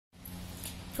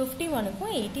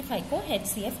51க்கும் 85க்கும்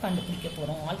HCF கண்டுபிடிக்க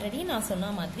போறோம். Already நான்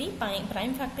சொன்ன மாதிரி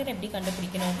பிரைம் ஃபேக்டர் எப்படி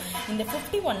கண்டுபிடிக்கணும், இந்த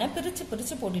 51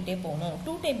 பிரிச்சு போட்டுட்டே போகணும்.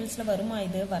 2 டேபிள்ஸ்ல வருமா,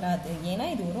 இது வராது, ஏன்னா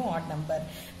இது ஒரு ஆட் நம்பர்.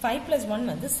 5 + 1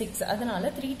 வந்து 6,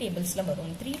 அதனால 3 டேபிள்ஸ்ல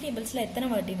வரும். 3 டேபிள்ஸ்ல எத்தனை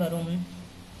வாட்டி வரும்,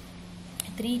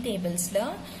 3 டேபிள்ஸ்ல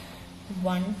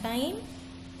 1 டைம்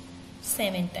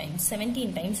 7 டைம்ஸ்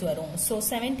 17 டைம்ஸ் வரும். ஸோ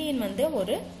 17 வந்து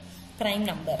ஒரு பிரைம்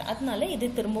நம்பர், அதனால இது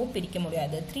திரும்பவும் பிரிக்க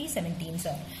முடியாது. 3 17s.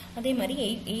 அதே மாதிரி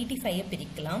 85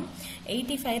 பிரிக்கலாம்.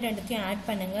 85 ரெண்டுத்தையும் ஆட்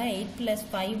பண்ணுங்க. 8 +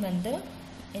 5 வந்து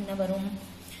என்ன வரும்,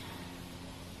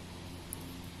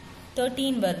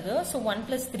 13 வருது. ஸோ 1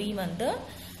 + 3 வந்து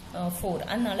 4,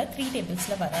 அதனால 3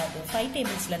 டேபிள்ஸ்ல வராது, 5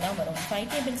 டேபிள்ஸ்ல தான் வரும். 5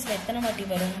 டேபிள்ஸ்ல எத்தனை வாட்டி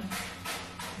வரும்,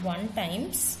 1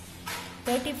 டைம்ஸ்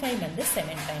 35 வந்து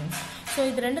 7 டைம்ஸ். ஸோ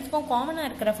இது ரெண்டுத்துக்கும் காமனாக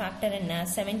இருக்கிற ஃபேக்டர் என்ன,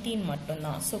 17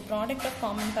 மட்டும்தான். So product of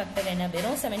common factor என்ன,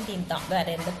 வெறும் 17 தான், வேற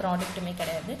எந்த ப்ராடக்ட்டுமே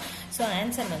கிடையாது. ஸோ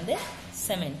ஆன்சர் வந்து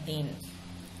 17.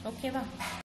 ஓகேவா?